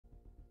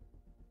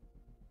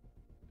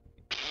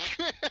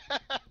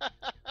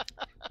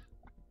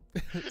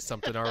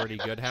Something already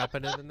good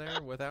happening in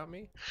there without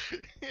me?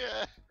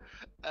 Yeah.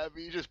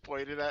 Abby just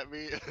pointed at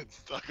me and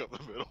stuck up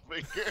the middle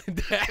finger.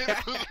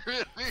 It was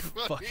really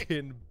funny.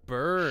 Fucking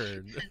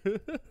burn.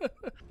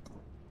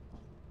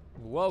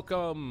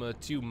 Welcome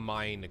to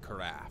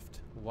Minecraft.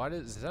 What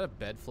is that a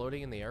bed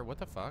floating in the air? What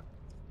the fuck?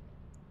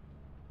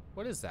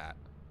 What is that?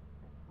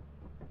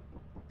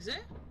 Is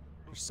it?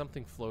 There's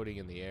something floating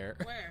in the air.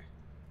 Where?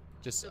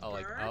 Just The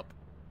like bird? up.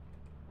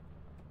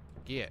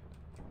 Get.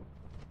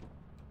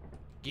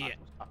 Get.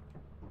 And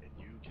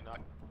you cannot.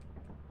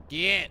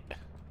 Get.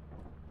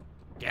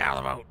 Get out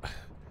of the boat.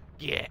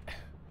 Get.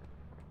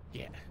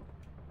 Get.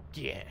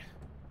 Get.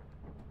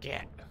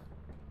 Get.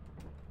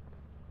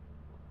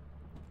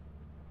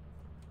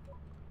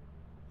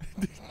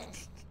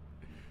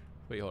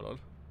 Wait, hold on.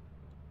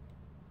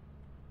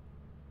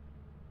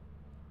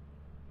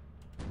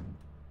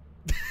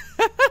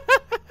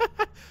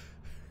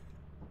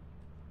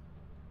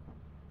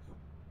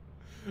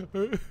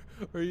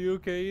 Are you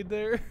okay in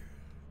there?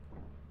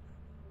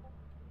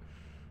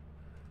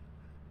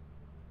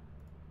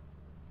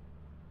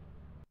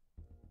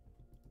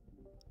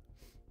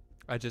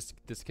 I just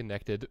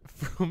disconnected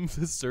from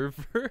the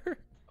server.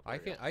 I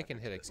can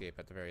hit escape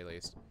at the very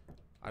least.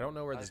 I don't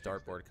know where this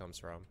dartboard comes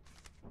from.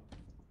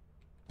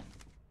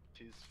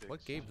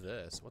 What gave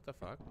this? What the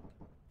fuck?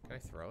 Can I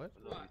throw it?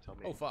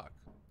 Oh fuck.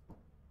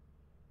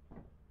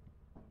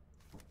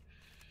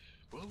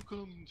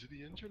 Welcome to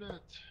the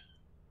internet.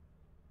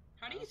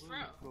 How do you throw?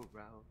 Go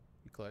round.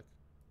 You click.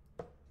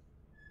 Click.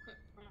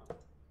 Oh.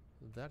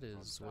 That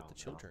is what the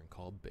children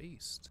call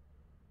based.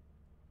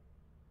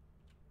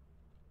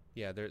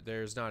 Yeah,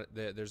 there's no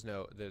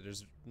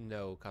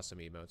custom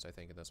emotes, I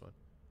think, in this one.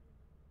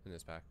 In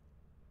this pack.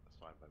 That's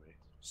fine by me.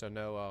 So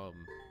no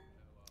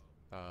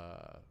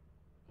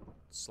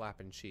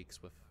slapping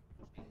cheeks with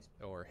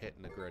or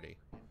hitting the gritty.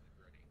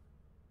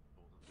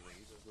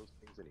 Those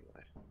things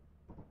anyway.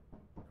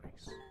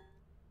 Nice.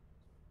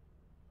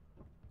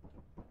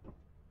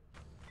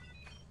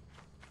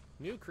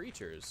 New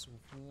creatures.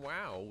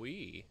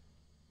 Wowee.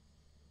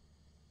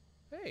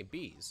 Hey,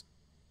 bees.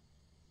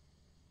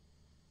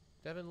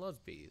 Devin loves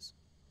bees.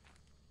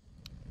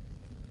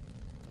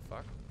 The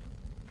fuck?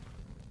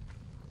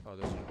 Oh,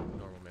 there's a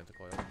normal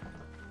manticore.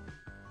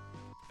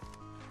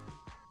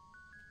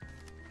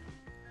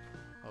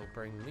 I'll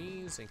bring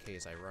these in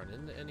case I run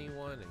into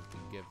anyone and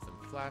can give them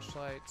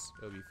flashlights.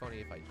 It would be funny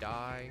if I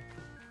die.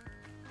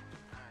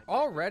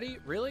 Already?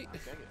 Really?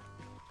 Dang it.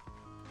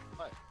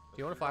 What? Do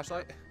you want a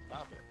flashlight?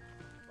 Stop it.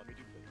 Let me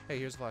do this. Hey,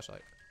 here's a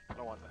flashlight. I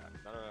don't want that.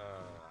 No.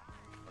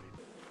 Let me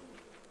do it.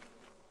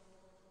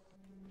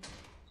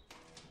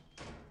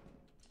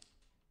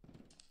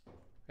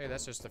 Hey,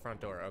 that's just the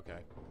front door.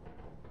 Okay.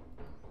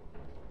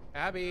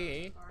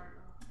 Abby!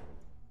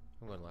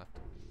 I'm going left.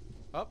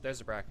 Oh,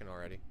 there's a bracken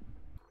already.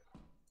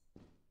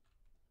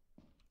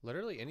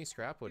 Literally any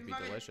scrap would be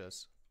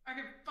delicious. I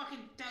can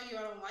fucking tell you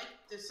I don't like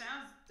the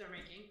sounds they're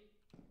making.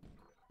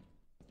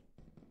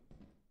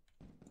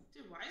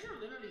 Dude, why is there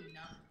literally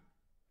nothing?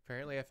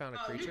 Apparently I found a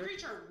New creature.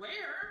 creature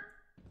where?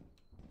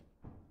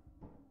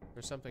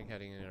 There's something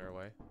heading in our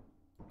way.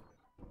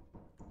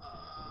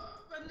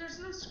 But there's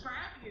no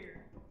scrap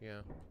here.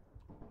 Yeah.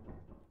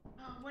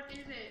 What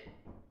is it?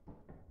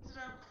 Is it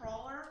a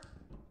crawler?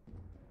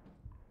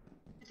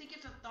 I think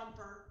it's a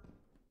thumper.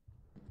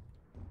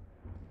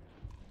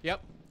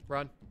 Yep.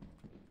 Run.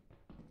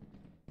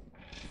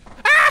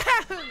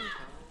 Ah!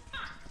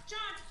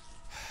 John,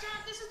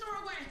 this is the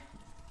wrong way.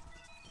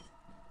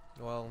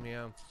 Well,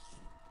 yeah.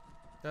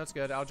 That's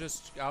good. I'll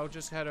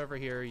just head over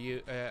here.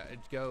 You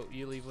go.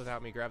 You leave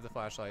without me. Grab the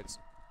flashlights.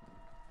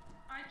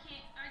 I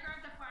can't. I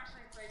grabbed the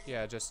flashlight right.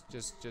 Yeah.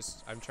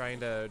 Just. I'm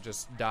trying to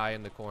just die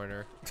in the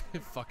corner.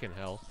 Fucking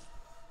hell.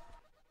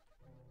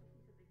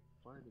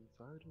 Find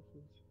inside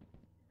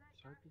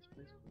this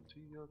place to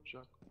your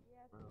chuck.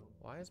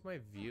 Why is my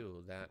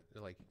view that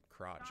like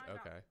crotch?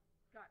 Okay.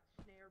 Got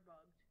snare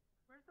bugged.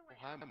 Where's the way?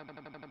 Oh,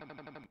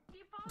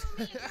 Keep following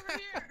me over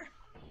here.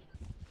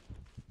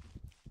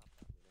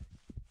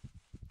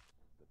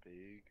 The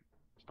big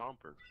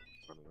stomper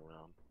running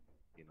around,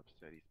 being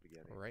upsetty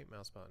spaghetti. Right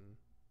mouse button.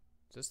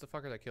 Is this the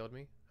fucker that killed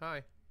me?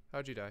 Hi.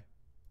 How'd you die?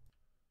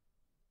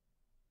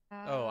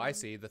 Oh, I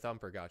see. The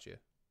thumper got you.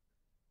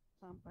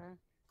 Thumper.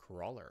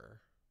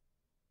 Crawler.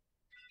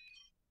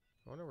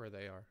 I wonder where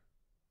they are.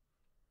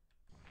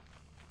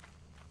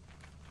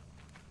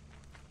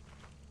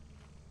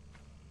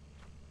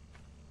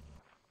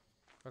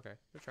 Okay,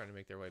 they're trying to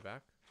make their way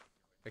back.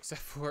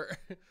 Except for...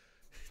 of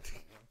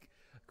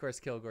course,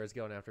 Kilgore's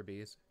going after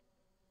bees.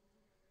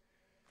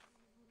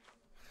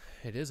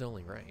 It is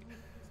only right.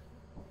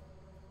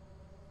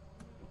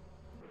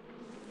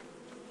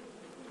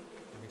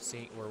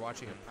 We're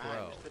watching a pro.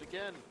 I missed it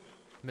again.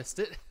 Missed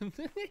it? I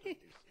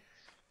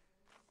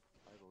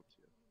will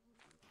too.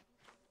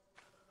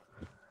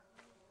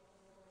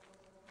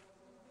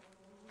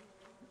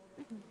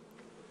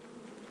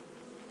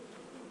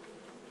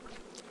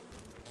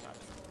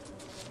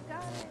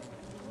 Got it.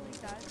 Fully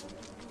done.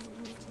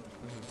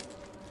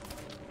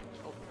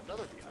 Oh,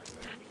 another beehive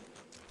there.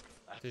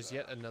 There's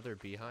yet another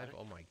beehive?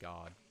 Oh my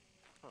god.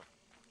 Huh.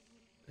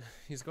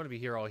 He's going to be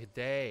here all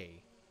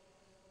day.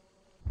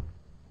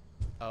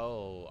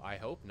 Oh, I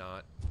hope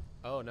not.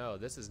 Oh no,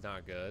 this is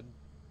not good.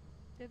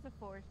 There's a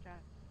forest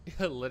trap.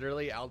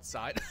 Literally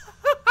outside.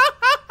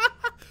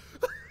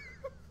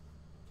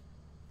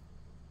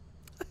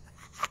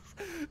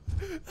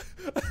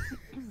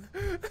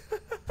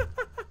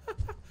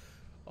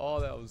 Oh,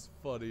 that was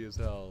funny as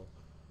hell.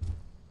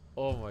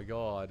 Oh my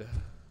god.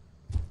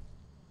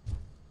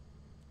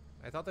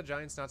 I thought the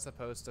giant's not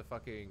supposed to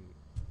fucking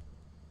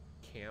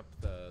camp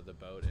the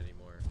boat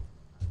anymore.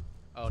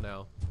 Oh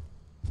no.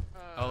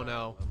 Oh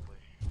no.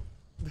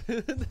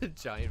 The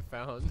giant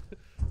found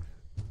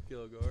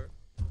Kilgore.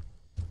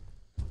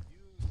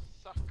 You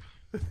suck.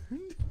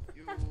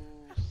 You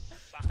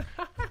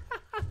suck.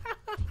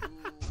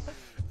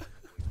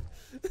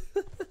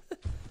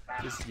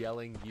 Just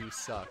yelling, "You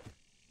suck."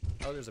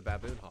 Oh, there's a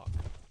baboon hawk.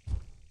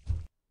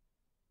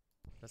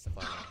 That's the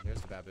fun one.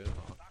 There's the baboon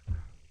hawk.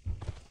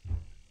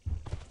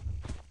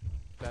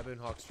 Baboon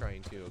hawk's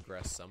trying to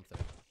aggress something,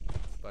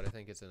 but I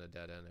think it's in a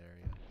dead end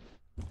area.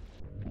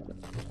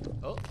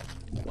 Oh,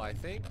 well, I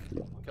think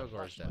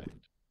Kilgore's dead.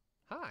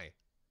 Hi.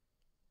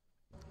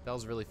 That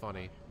was really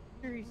funny.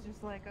 He's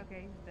just like,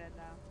 okay, he's dead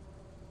now.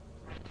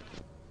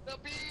 The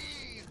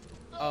bees!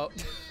 The Oh.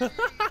 bees! They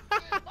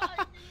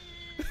bite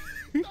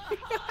me!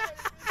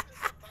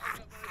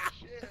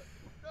 Shit!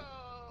 No!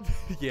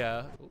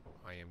 Yeah. Ooh,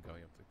 I am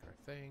going up the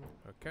correct thing.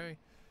 Okay.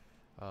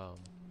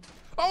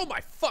 Oh my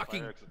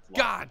fucking Fire exit's locked.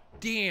 god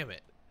damn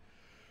it!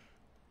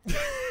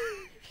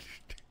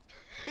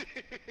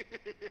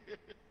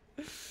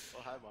 Oh,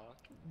 hi, Ma.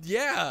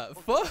 Yeah.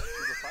 Look, Fuck.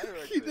 there's a fire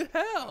The exit.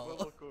 Have a hell.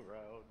 look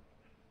around.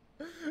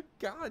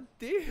 God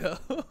damn.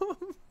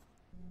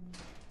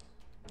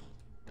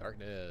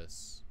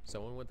 Darkness.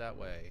 Someone went that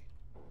way.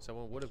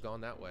 Someone would have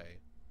gone that way.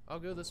 I'll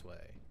go this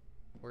way,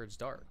 where it's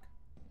dark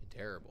and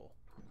terrible.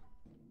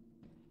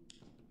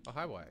 Oh,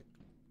 hi, Wag.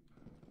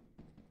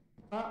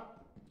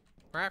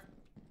 Raph.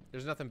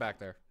 There's nothing back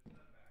there.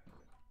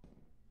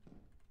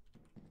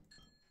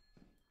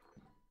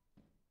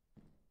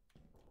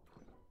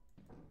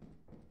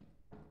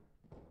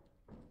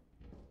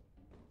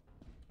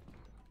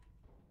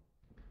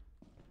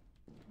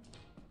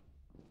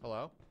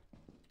 Hello?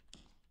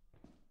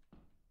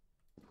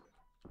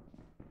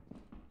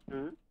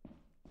 Hmm?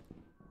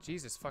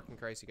 Jesus fucking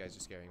Christ, you guys are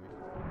scaring me.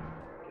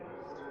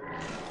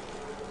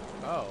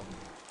 Oh.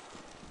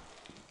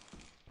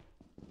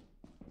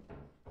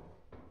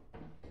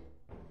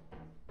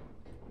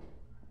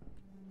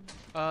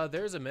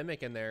 There's a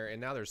mimic in there,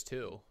 and now there's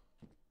two.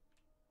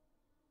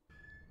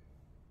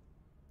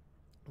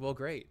 Well,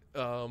 great.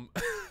 How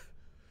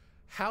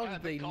I did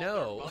haven't they called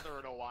know? Your mother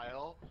in a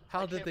while. How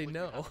I did can't they believe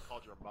you know? haven't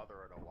called your mother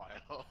in a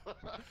while.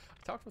 I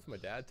talked with my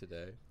dad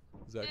today.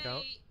 Does that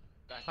count?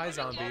 That's Hi, not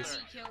your zombies.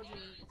 mother. He killed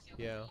me.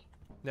 Yeah.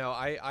 No,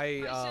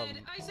 I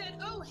said,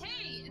 oh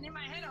hey, and in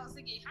my head I was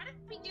thinking, how did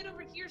we get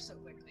over here so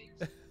quickly?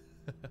 And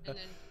then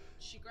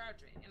she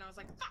grabbed me, and I was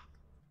like, fuck.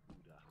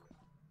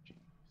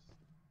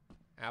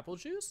 Apple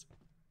juice?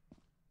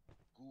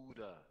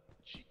 Gouda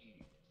cheese.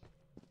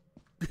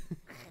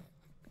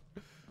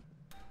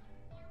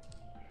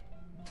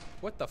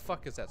 What the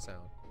fuck is that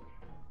sound?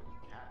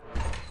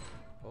 Cat.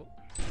 Oh.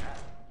 Cat.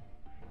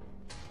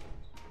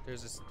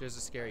 There's a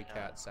scary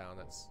cat sound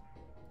that's,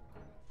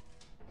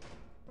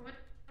 What's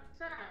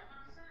that?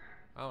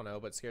 I don't know,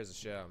 but it scares the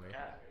shit out of me.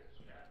 Cat.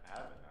 I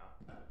have it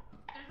now.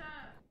 There's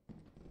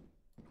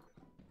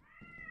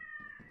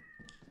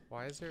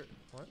Why is there,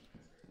 what?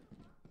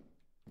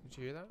 Did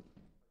you hear that?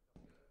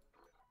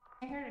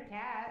 I heard a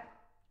cat.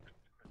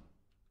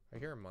 I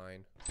hear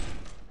mine.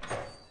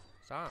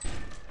 Stop.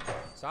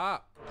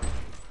 Stop.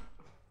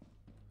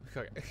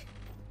 Okay.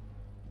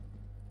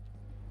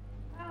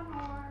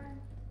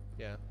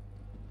 Yeah.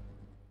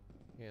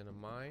 And a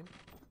mine.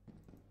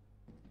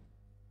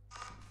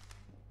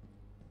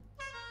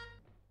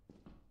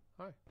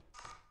 Hi.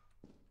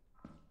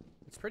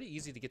 It's pretty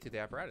easy to get to the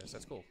apparatus.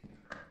 That's cool.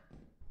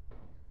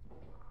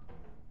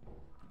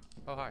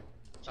 Oh, hi.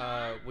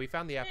 We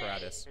found the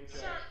apparatus. Hey,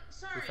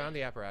 sorry. We found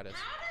the apparatus.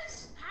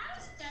 How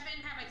does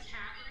Devin have a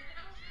cat right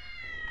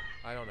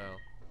now? I don't know.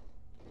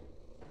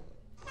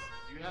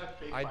 Do you have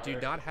fake I fire do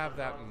not exits have turned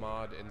that on?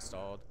 mod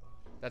installed.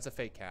 That's a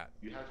fake cat.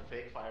 You have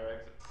fake fire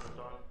exits turned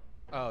on?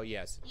 Oh,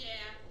 yes. Yeah.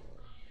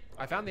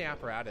 I found the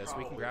apparatus.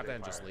 We can grab that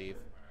and just leave.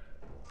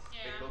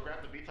 Hey, Yeah. go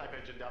grab the B-type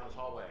engine down this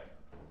hallway.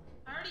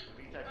 I already.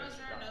 The B-type Oh, is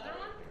engine there down the another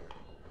hallway. one?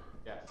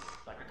 Yes,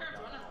 second I grabbed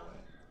down one the of them. hallway.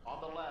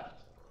 On the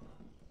left.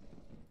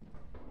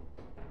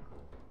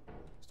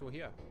 Still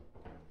here.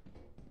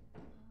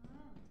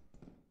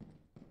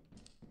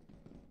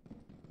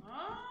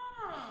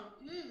 Oh.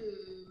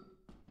 Ooh.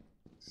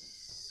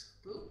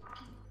 Spooky.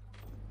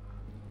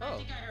 I Oh.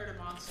 think I heard a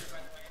monster, by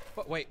the way.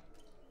 What? Wait.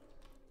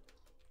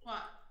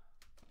 What?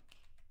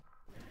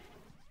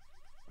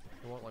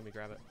 It won't let me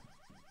grab it.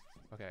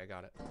 Okay, I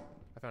got it.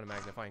 I found a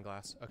magnifying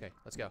glass. Okay,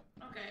 let's go.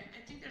 Okay,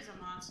 I think there's a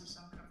monster, so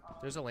I'm gonna follow.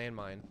 There's a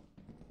landmine.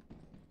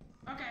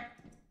 Okay.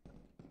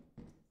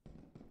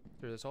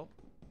 Through this hole?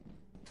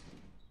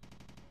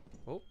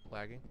 Oh,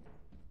 lagging.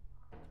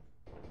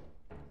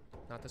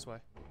 Not this way.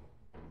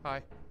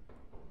 Hi.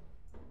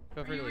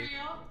 Feel free to leave.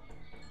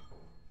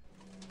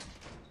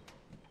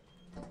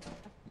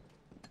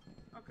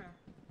 Okay.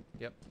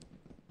 Yep.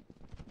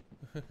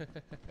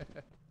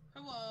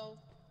 Hello.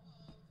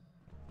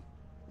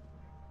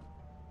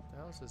 The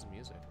hell is this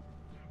music?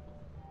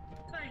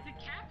 Sorry, is the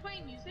cat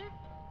playing music?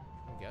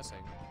 I'm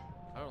guessing.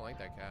 I don't like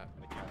that cat.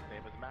 The cat's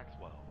name is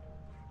Maxwell.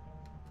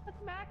 That's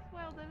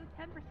Maxwell. There's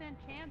a 10%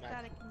 chance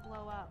that it can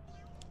blow up.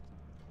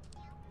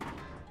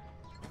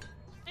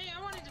 Hey, I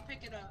wanted to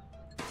pick it up.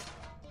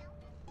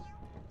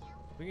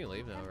 We can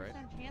leave now, right?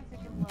 10% chance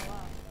it can blow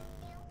up.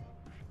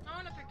 I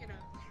want to pick it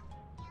up.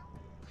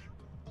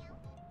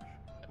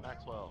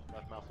 Maxwell,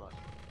 that's Maxwell.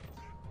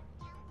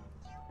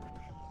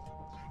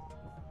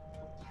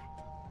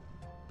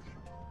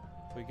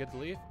 We good to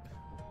leave?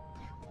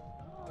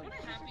 What a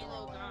happy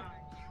little guy.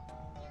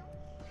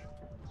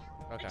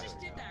 Okay. I just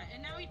did that,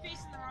 and now he's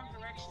facing the wrong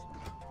direction.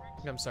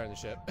 I'm starting the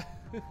ship.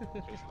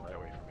 Facing the right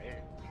way from me.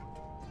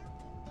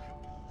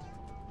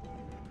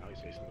 Now he's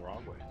facing the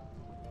wrong way.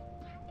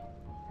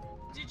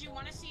 Did you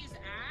want to see his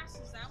ass?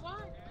 Is that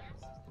why?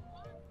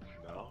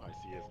 No, I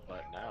see his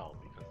butt now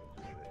because of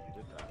the way that you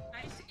did that.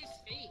 I see his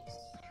face.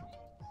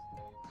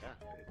 Yeah,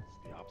 it's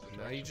the opposite No,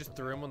 direction. you just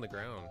threw him on the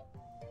ground.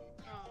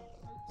 Oh,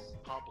 oops.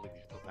 I can't believe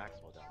you put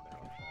Maxwell down there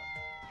like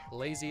that.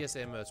 Laziest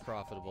and most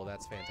profitable.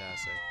 That's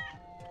fantastic.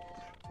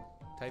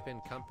 Type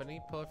in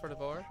company, pull for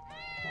devore.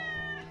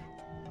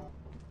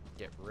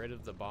 Get rid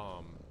of the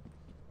bomb.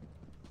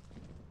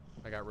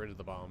 I got rid of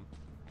the bomb.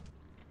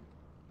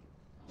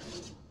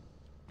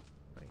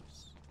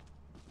 Nice.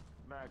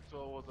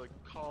 Maxwell was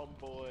a calm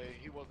boy.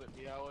 He wasn't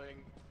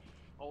meowing.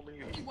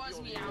 Only He was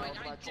only meowing. meowed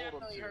when I I told him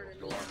definitely to. heard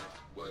him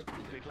meow.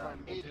 Because I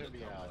made him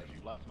meow. If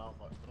you left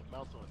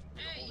Maxwell in.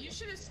 Hey, you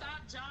should have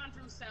stopped John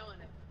from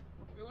selling it.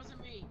 It wasn't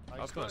me. I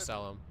was going to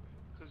sell him.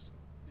 Because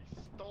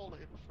he stole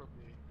it from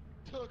me.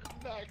 Took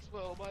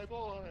Maxwell, my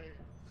boy.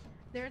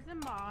 There's a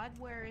mod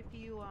where if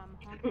you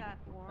honk that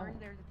horn,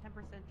 there's a 10%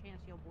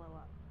 chance you'll blow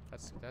up.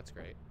 That's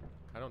great.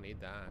 I don't need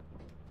that.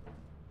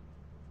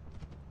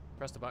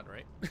 Press the button,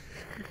 right? I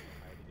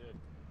did.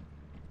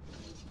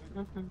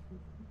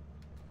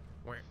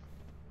 Where?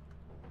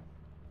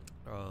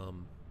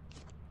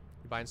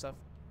 You buying stuff?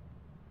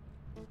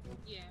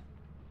 Yeah.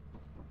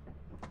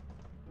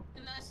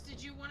 Unless,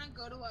 did you want to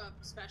go to a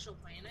special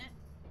planet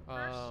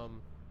first?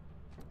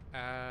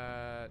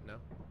 No.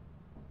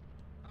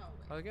 Oh,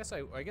 wait.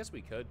 I guess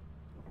we could,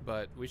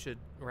 but we should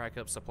rack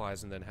up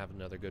supplies and then have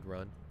another good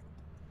run.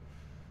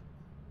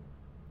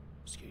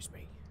 Excuse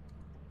me.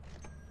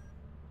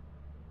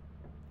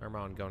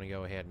 Armand going to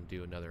go ahead and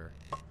do another